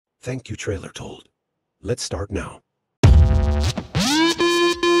Thank you, TrailerTold. Let's start now.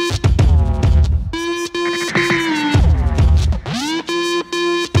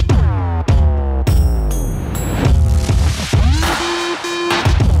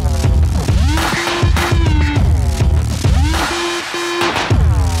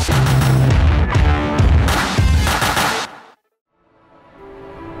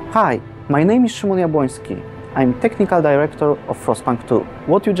 Hi, my name is Szymon Jabłoński. I'm Technical Director of Frostpunk 2.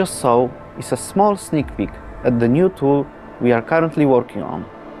 What you just saw is a small sneak peek at the new tool we are currently working on.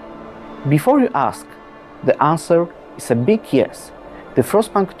 Before you ask, the answer is a big yes. The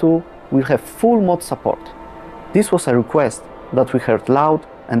Frostpunk 2 will have full mod support. This was a request that we heard loud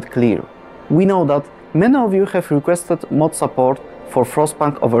and clear. We know that many of you have requested mod support for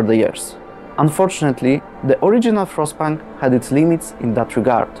Frostpunk over the years. Unfortunately, the original Frostpunk had its limits in that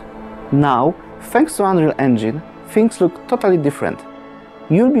regard. Now, thanks to Unreal Engine, things look totally different.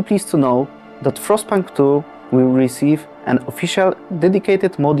 You'll be pleased to know that Frostpunk 2 will receive an official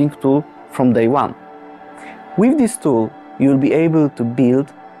dedicated modding tool from day one. With this tool, you'll be able to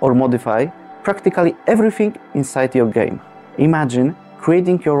build or modify practically everything inside your game. Imagine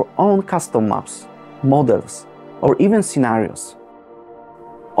creating your own custom maps, models, or even scenarios.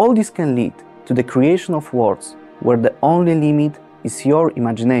 All this can lead to the creation of worlds where the only limit is your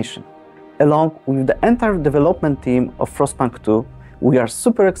imagination. Along with the entire development team of Frostpunk 2, we are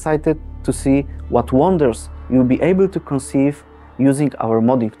super excited to see what wonders you'll be able to conceive using our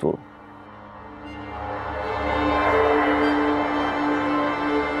modding tool.